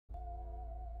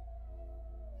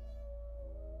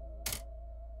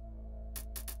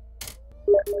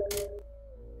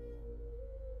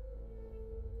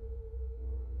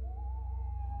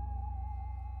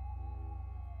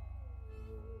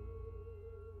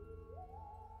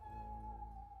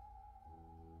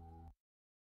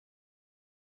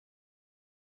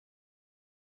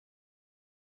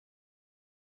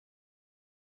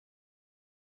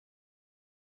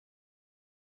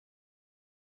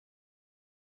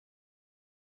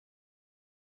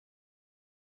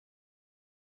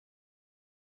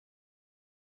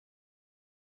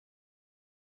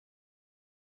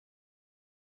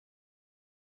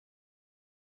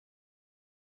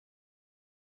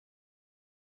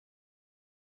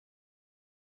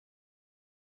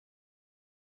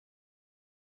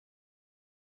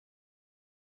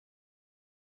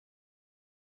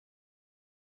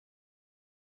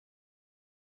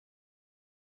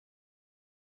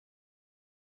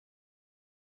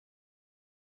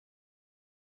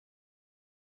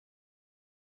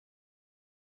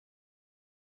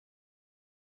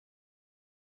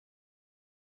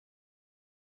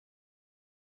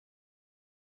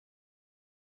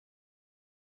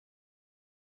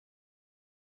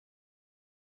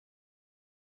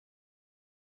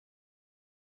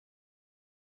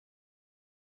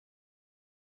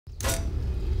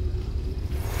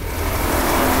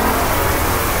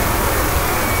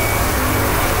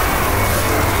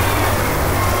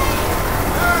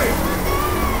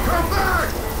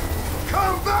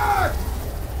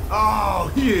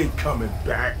coming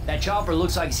back. That chopper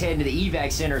looks like it's heading to the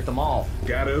evac center at the mall.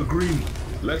 Gotta agree.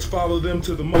 Let's follow them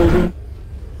to the mall.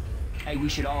 Hey, we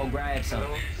should all grab some.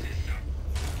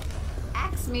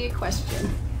 Ask me a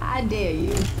question. I dare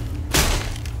you.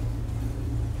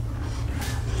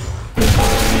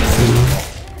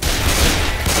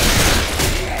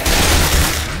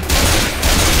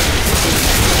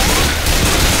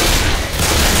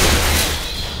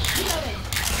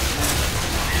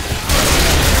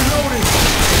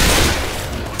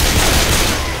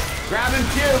 Grab him,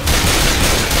 puke!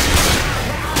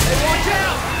 Hey, watch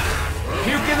out!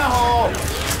 Puke in the hole!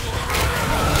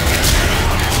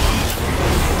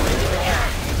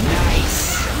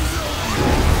 Nice!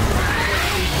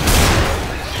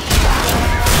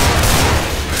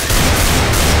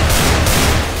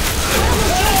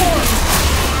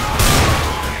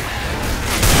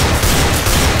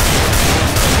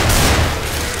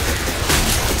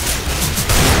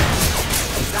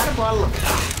 Is that a bottle of...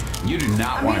 You do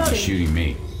not want to be shooting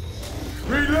me.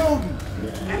 Reloading!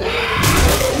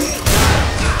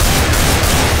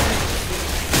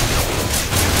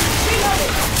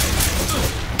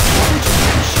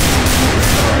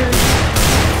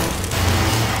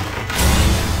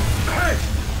 Hey!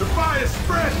 The fire's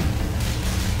spreading!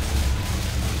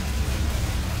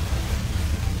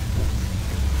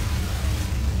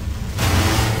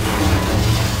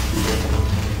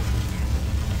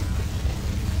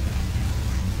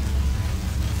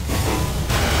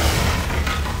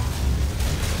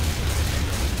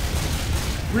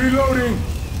 Reloading!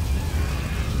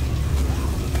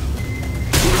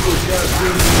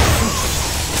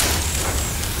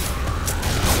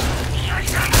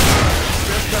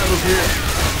 Here.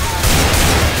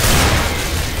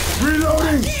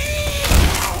 Reloading!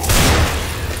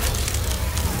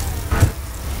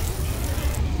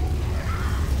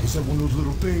 Is that one of those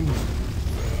little things?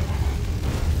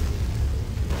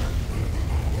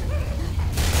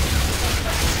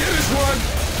 Get this one!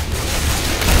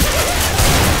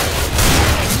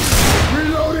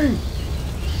 Reloading!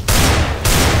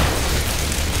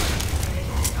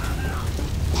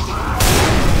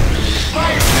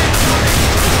 Fire!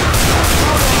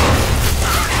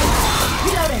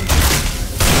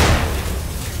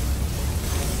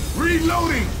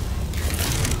 Reloading!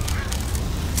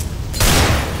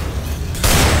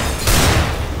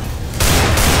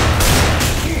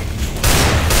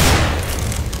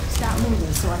 Stop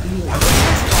moving so I can hear you.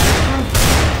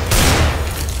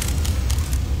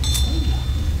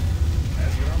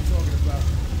 That's what I'm talking about.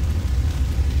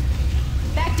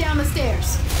 Back down the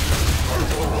stairs.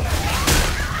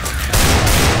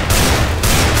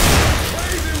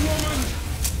 Crazy woman!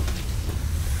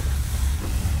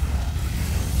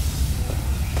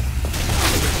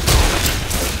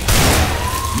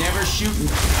 Never shooting.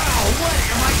 Oh, what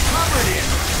am I covered in?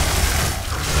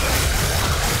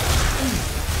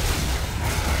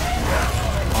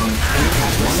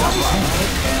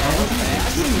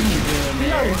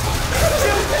 Reloading!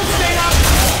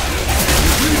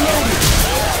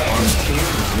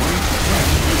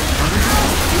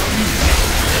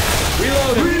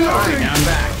 Reloading! All right, now I'm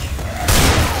back.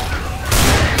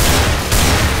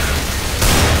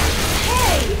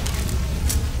 Hey!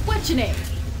 What's your name?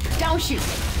 Don't shoot.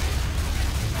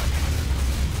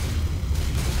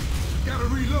 Gotta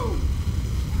reload!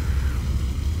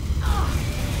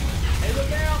 Hey,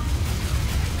 look out!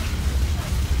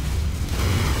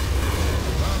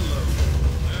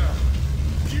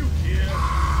 Puke here!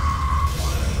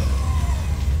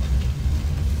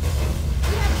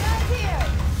 We have guns here.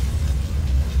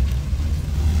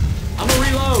 I'm gonna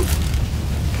reload!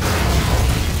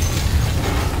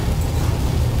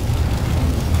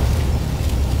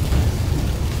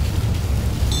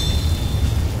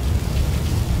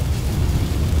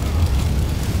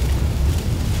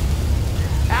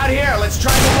 Out here, let's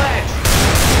try the ledge!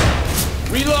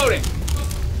 Reloading!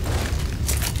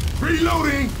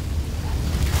 Reloading!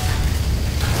 Reloading!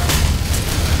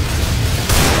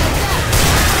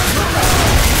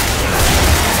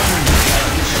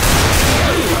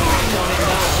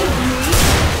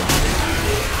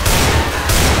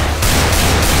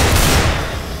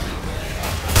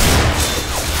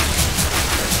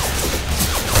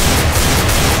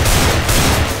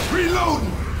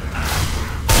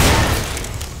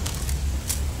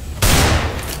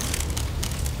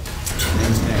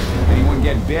 Anyone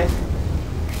get bit?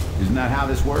 Isn't that how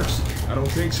this works? I don't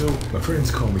think so. My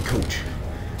friends call me Coach.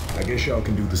 I guess y'all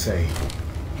can do the same.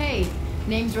 Hey,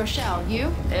 name's Rochelle.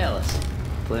 You? Ellis.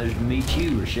 Pleasure to meet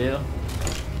you, Rochelle.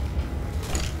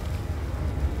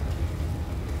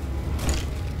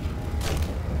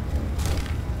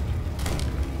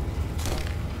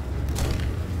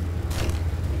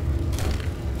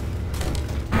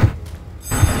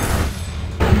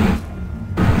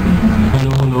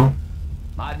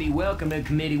 Might be welcome to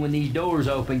committee when these doors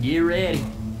open. Get ready.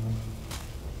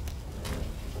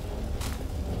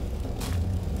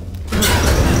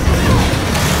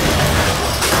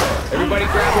 Everybody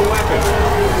grab a weapon.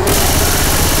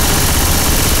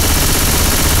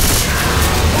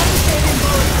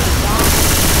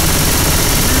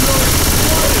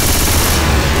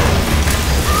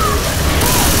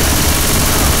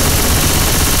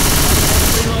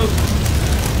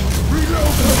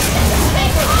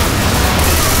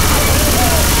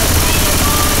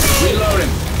 Reloading.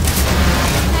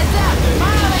 Heads up!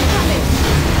 Fire incoming!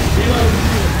 Reload.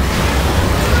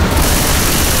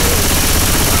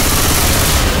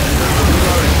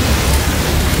 Reloading.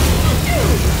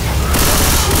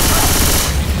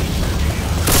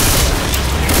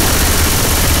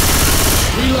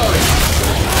 Reloading.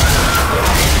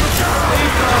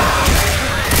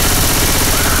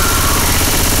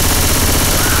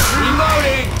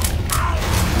 Reloading!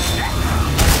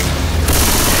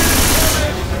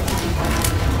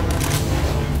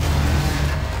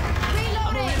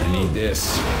 I need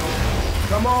this.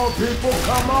 Come on, people,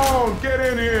 come on, get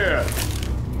in here.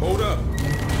 Hold up.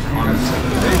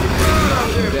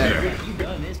 Better. You've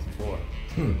done this before.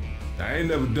 I ain't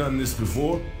never done this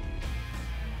before.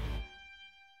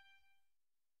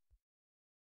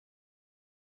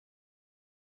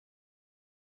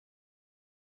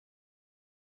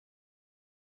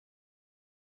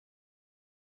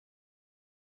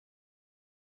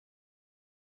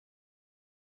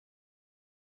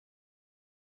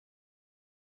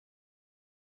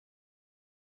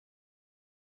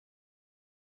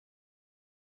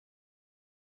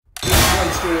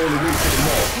 One store on the way to the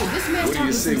mall. Hey, this man's What do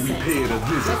you talking say some we sense. pay it a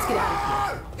visit? Let's get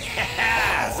out of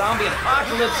here. Zombie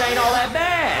apocalypse ain't all that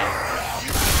bad.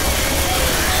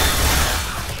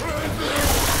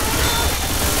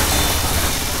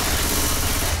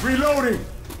 Reloading!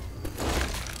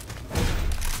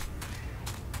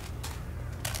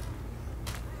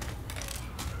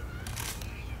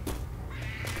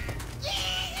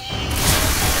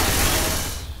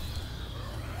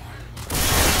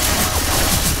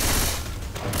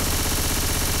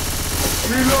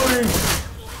 Reloading!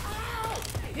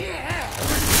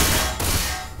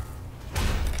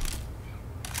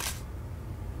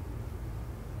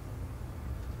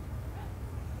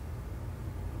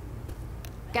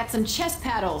 Got some chest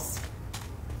paddles.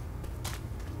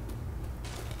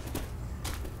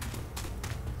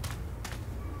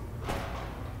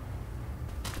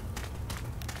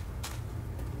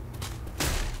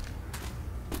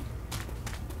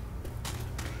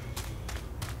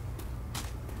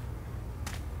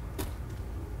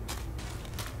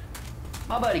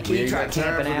 My buddy We Keith ain't tried got time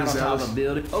camping for out on this, top Alice. of a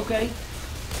building. Okay.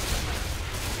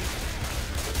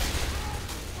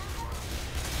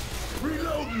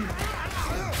 Reloading!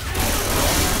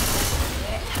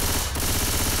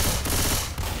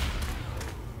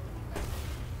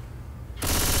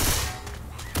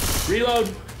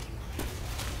 Reload.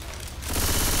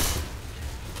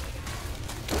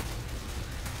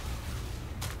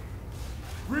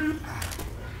 Re-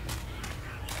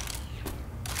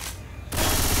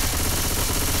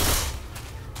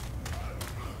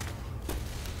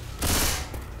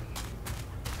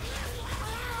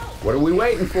 What are we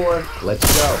waiting for? Let's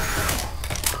go.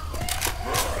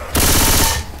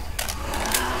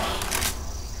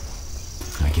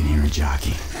 I can hear a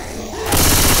jockey.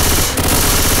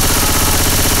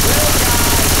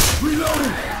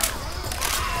 Reloading!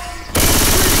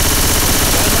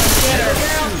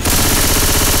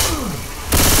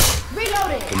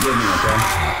 Reloading! Forgive me, okay?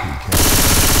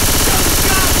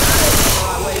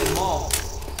 I waited them all.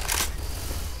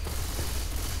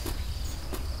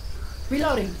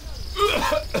 Reloading!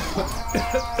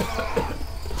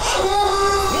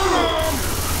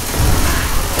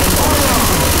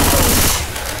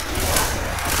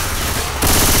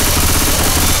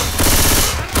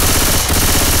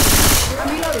 I'm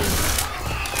reloading!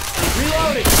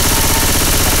 Reloading.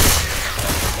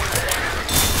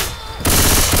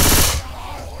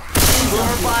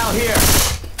 Boomer file here.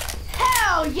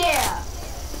 Hell yeah!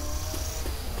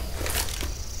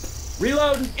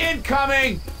 Reloading.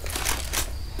 Incoming.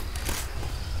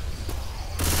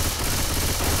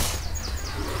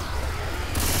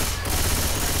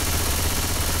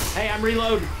 Hey, I'm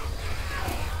reloading.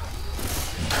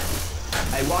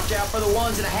 Hey, watch out for the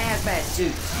ones in a hazmat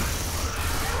suit.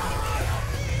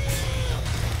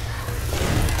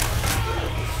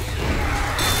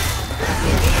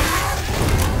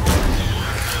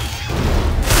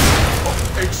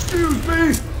 Excuse me!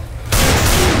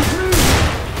 Excuse me!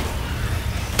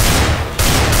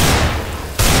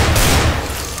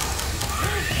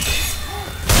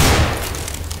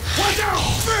 Watch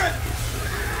out!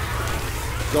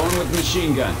 Going with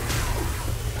machine gun.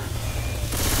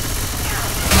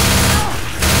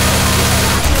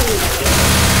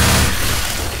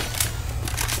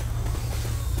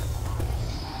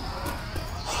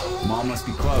 Mom must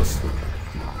be close.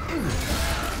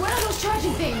 What are those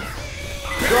charging things?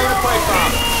 Throwing a pipe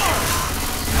bomb.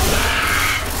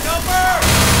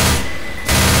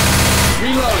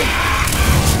 Reloading.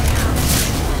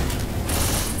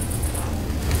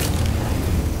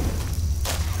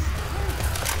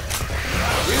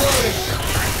 Reloading.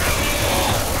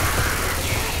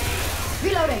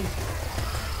 Reloading.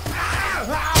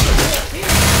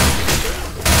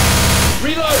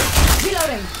 Reload.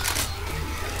 Reloading.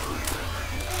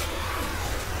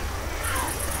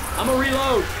 I'm a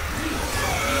reload.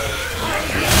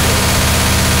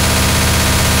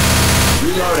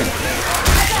 Reloading.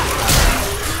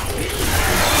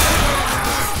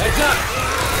 Heads up.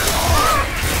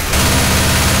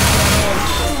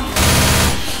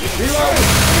 Reloading.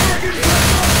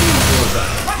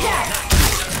 Watch out!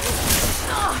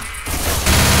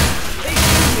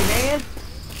 Excuse me, man.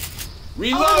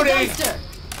 Reloading. Oh, the dumpster.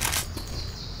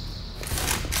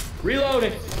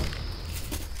 Reloading.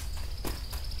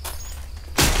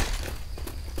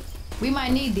 We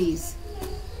might need these.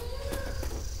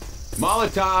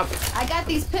 Molotov. I got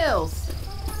these pills.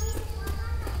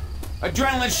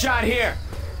 Adrenaline shot here.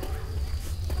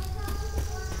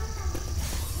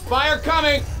 Fire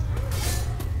coming.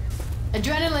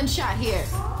 Adrenaline shot here.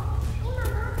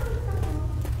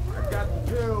 I got the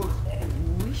pills.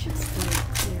 We should stay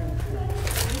clear of her.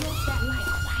 Look that light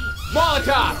quiet.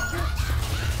 Molotov.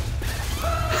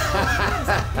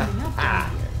 Enough down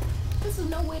here. This is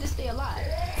no way to stay alive.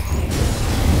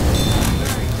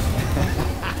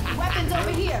 Weapons over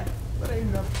here. That ain't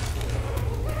enough.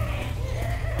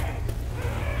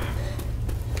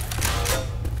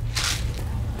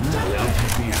 Don't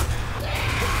take me out.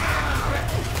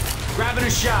 Grabbing a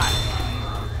shot.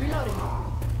 Reloading.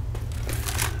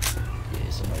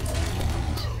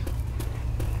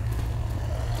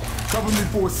 Cover me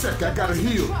for a sec. I gotta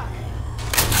heal.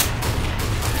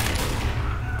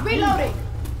 Reloading.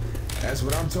 That's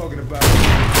what I'm talking about.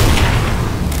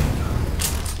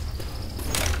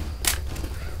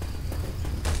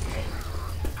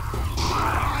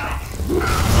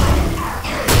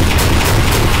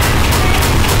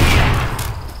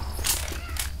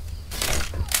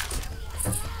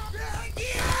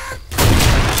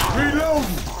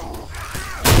 Reloading.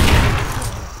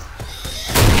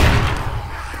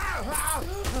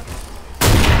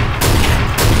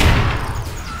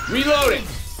 Reloading.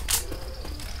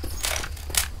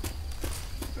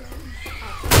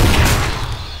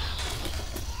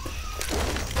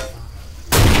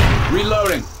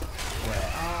 Reloading.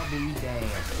 I'll be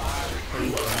damned.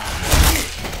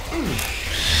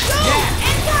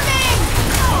 Incoming!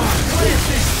 What is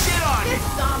this shit on? This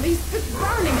zombie's this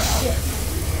burning shit.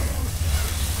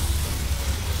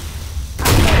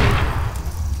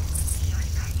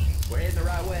 We're heading the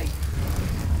right way.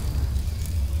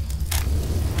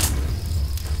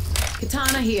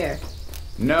 Katana here.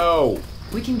 No.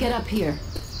 We can get up here.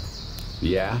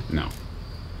 Yeah? No.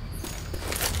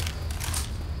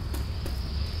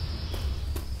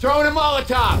 Throwing a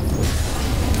Molotov.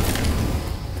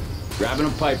 Grabbing a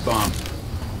pipe bomb.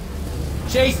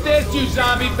 Chase this, you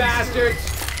zombie bastards!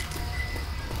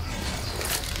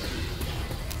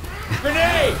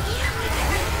 Grenade!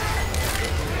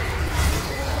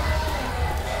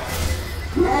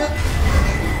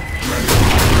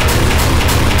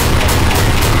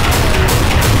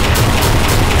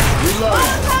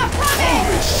 Reloading.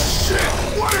 Holy shit!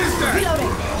 What is that?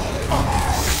 Reloading. Oh,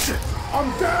 shit! I'm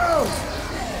down!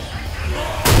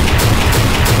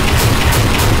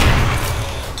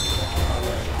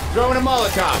 Throwing a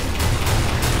Molotov.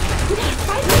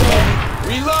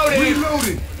 Reloading.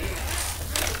 Reloading!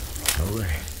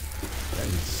 Alright.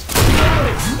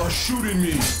 You are shooting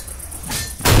me!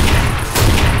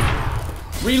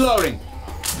 Reloading.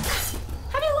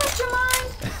 Have you lost your mind?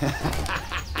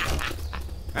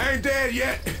 I ain't dead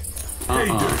yet!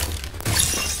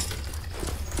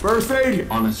 First aid!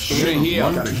 On a Gonna scale of heal.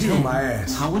 1 Gotta to heal 10, my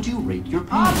ass. how would you rate your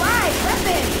pain? All right,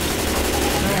 weapons.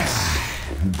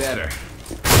 Better.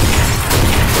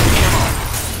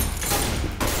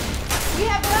 We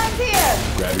have guns here.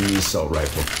 Grabbing the assault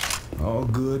rifle. All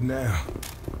good now.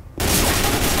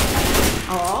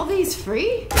 Are all these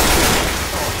free?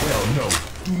 Hell no.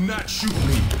 Do not shoot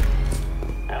me.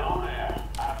 Hello there.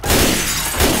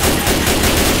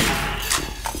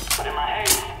 But in my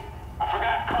haste, I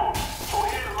forgot code. So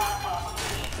here's my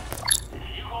proposition. If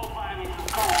you go find me some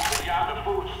code for the other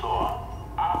food store,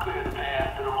 I'll clear the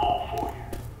path to the mall for you.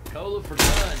 Cola for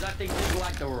guns. I think this is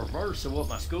like the reverse of what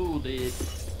my school did.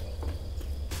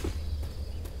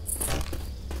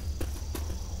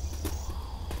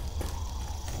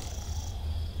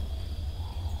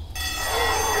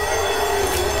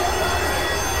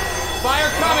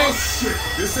 Fire coming! Oh shit!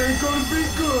 This ain't gonna be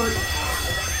good!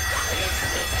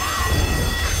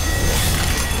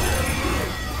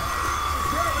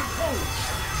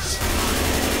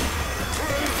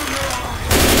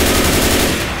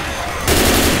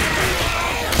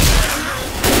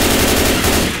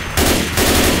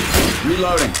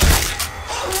 Reloading.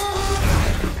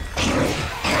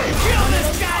 Kill this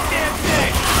goddamn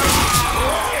thing!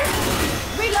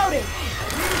 Reloading!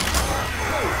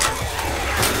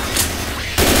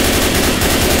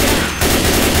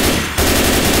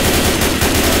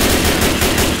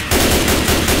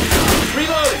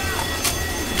 Reloading.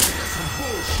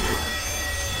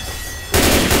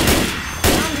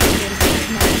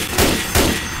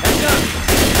 Heads up.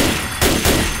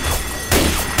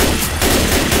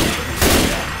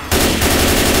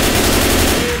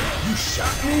 You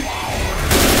shot me?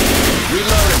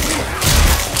 Reloading.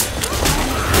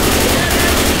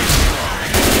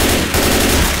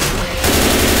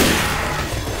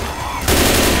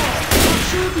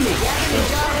 Shoot me!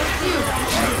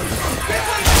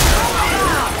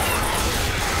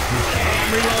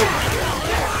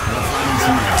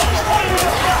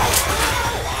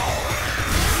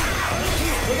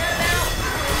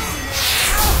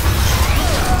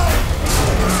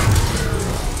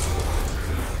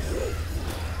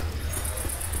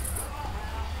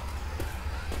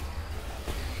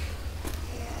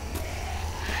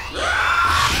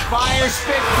 Fire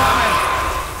spit coming.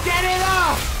 Get it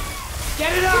up!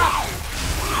 Get it up!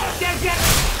 Get it up!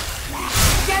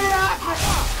 Get it up!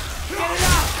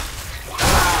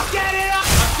 Get it up!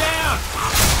 I'm down.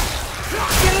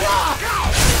 Get it up!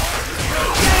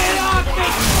 Get it off me!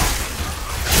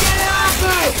 Get it off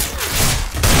me!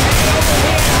 Get over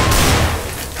here!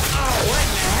 Oh, what in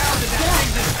the hell did that thing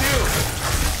just do?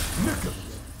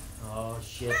 Oh,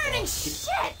 shit. Burning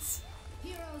shit!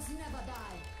 Heroes never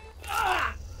die.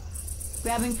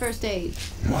 Grabbing first aid.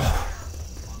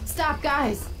 Stop,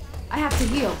 guys. I have to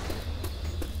heal.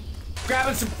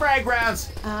 Grabbing some frag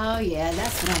rounds. Oh, yeah,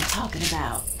 that's what I'm talking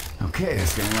about. Okay,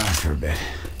 this is gonna last for a bit.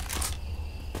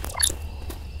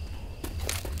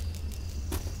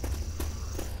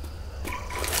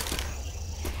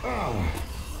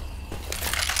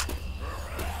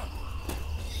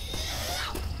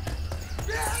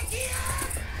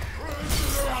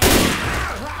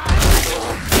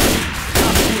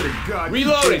 God,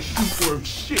 Reloading. You can't work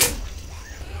shit.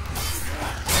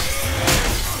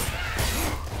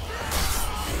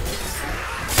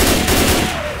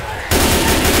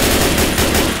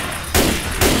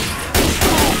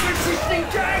 Where's this thing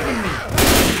dragging me?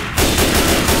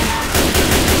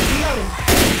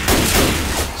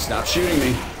 Stop shooting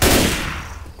me.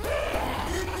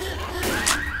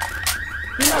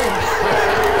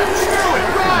 Screw it!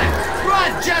 Run!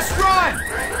 Run! Just run!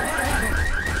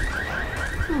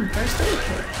 First aid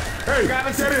kit. Hey,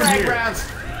 Grabbing some get in frag here. rounds.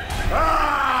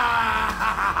 Ah!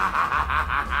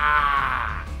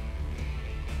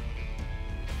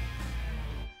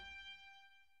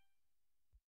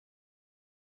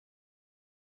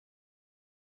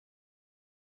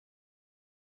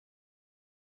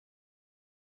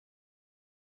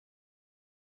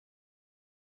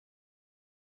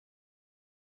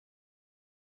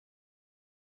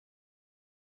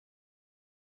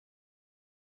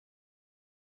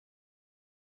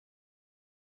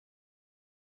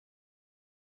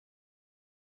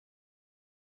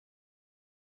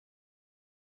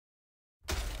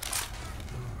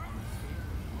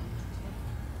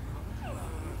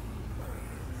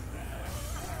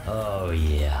 Oh,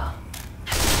 yeah.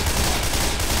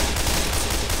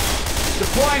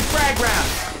 Deploying frag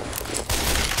rounds.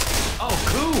 Oh,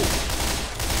 cool.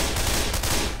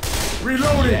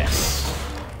 Reloading. Yes.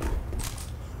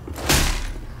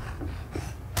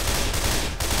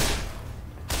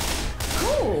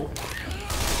 Cool.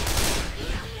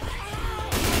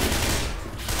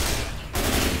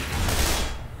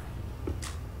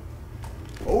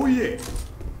 Oh yeah.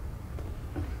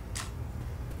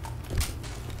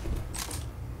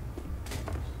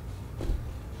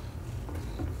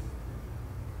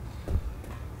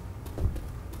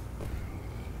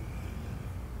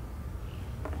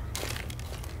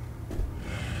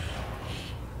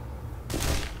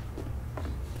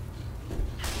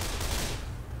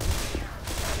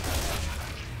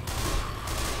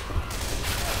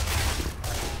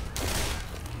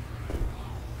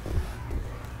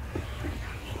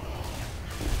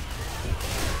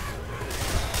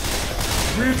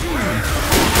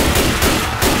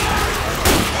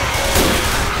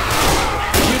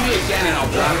 Shoot me again and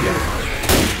I'll drop you.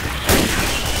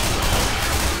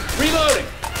 Reloading!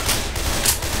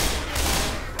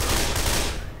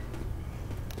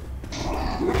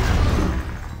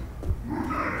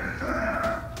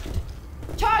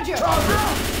 Charger!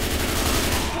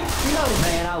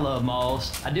 Man, I love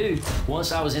malls. I do.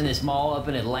 Once I was in this mall up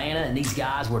in Atlanta, and these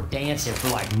guys were dancing for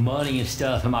like money and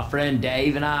stuff, and my friend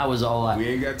Dave and I was all like, We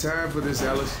ain't got time for this,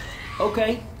 Ellis.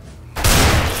 okay.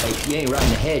 Hey, you ain't right in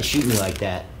the head shooting me like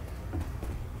that.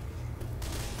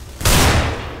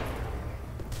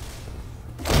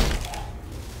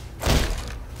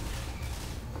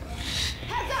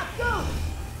 Heads up, go!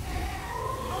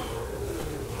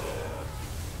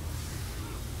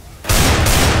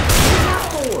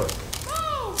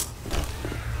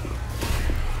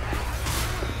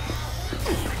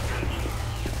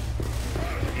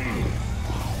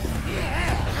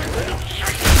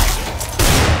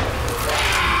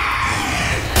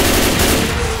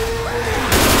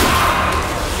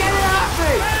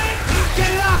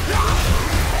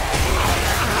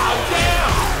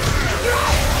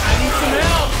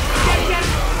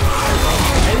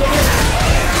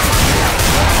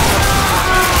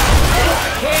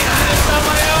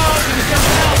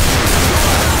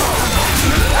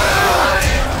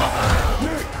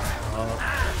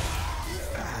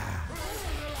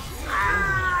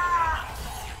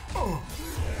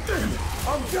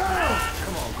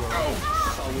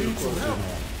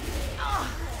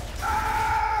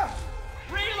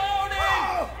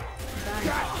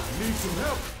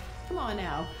 Come on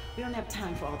now. We don't have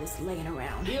time for all this laying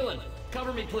around. Healing,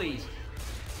 cover me, please.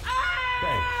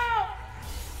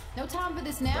 No time for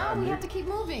this now. We have to keep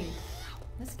moving.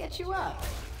 Let's get you up.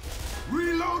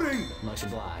 Reloading! Much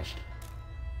obliged.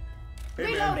 Hey,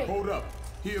 Reloading. man, hold up.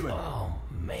 Healing. Oh,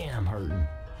 man, I'm hurting.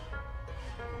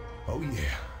 Oh,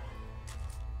 yeah.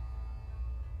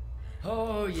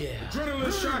 Oh, yeah.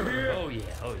 Adrenaline shot here. Oh, yeah,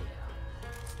 oh, yeah.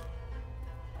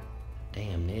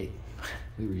 Damn, Nick.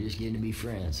 We were just getting to be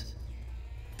friends.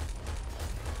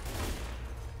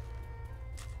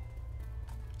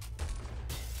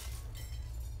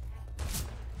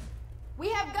 We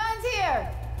have guns here!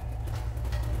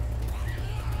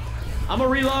 I'm a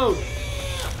reload.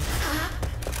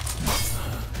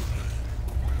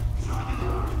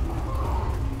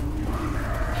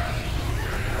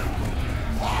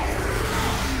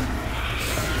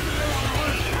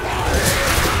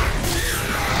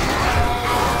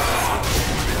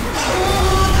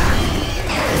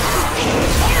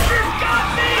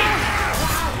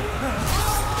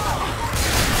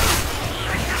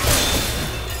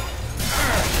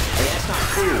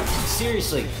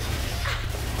 Seriously.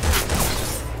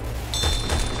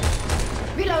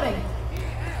 Reloading.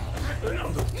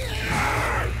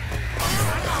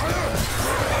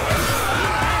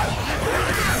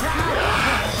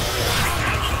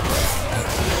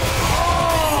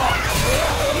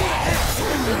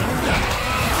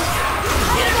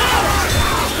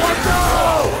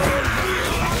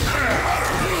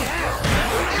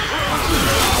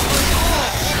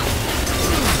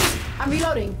 I'm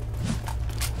reloading.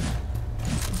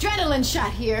 Adrenaline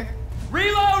shot here.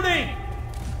 Reloading!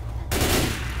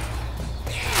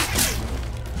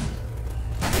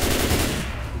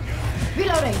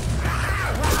 Reloading.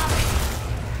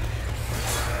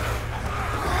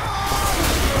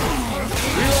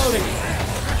 Reloading!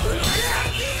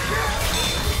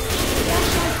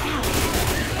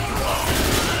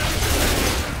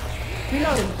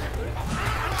 Reloading.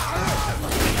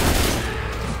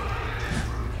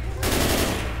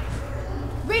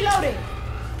 Reloading.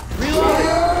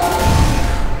 Reloading!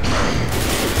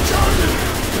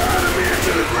 Enemy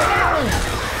into the ground!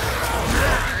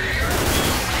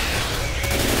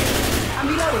 I'm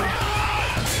reloading.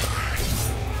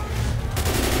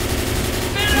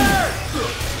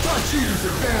 Thought you was a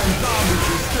damn zombies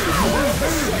instead of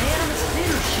moving. Man, I'm a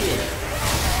spinner shit.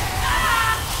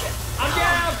 I'm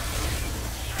down!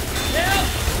 Help!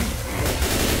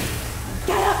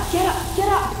 Get up, get up, get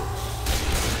up.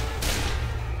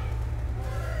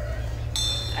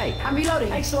 Hey, I'm reloading.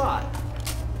 thanks a lot.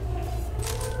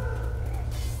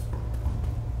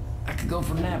 I could go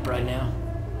for a nap right now.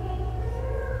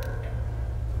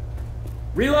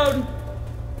 Reloading!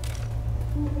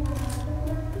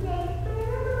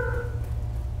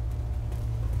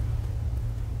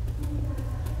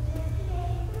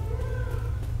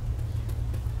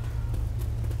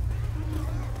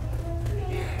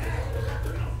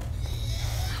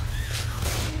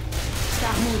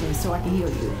 Stop moving so I can heal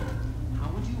you. How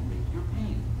would you rate your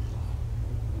pain?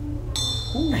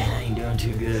 Man, I ain't doing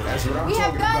too good. That's what I'm We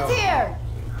have talking guns about. here.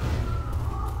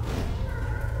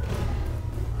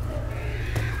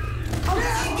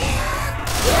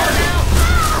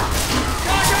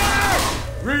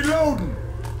 Reloading.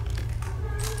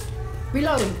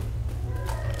 Reloading.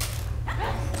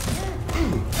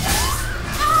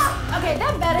 Okay,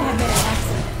 that better have been an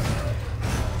accident.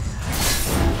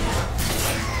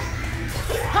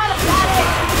 Got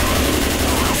it!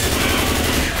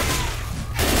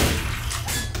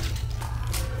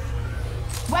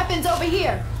 Weapons over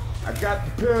here. I got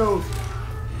the pills.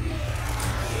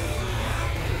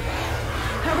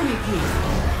 Cover me, please.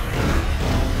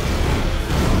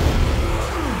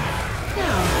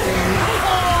 Now,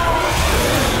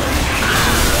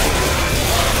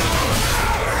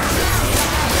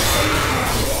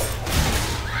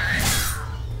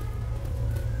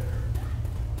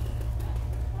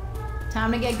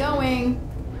 time to get going.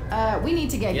 We need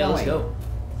to get Yeah, going. let's go.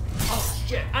 Oh,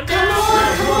 shit. I'm Turn down! off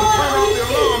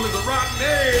the alarm is a rotten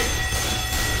egg.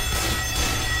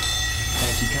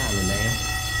 Thank you kindly, ma'am.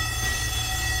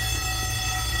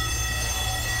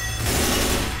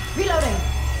 Reloading.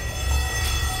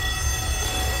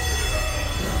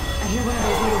 I hear one of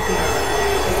those little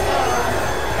things.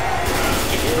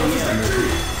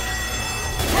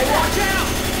 Hey, watch out!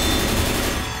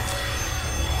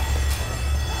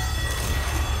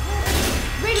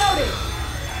 Reloading.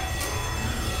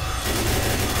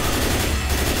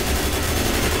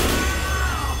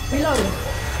 Reloading.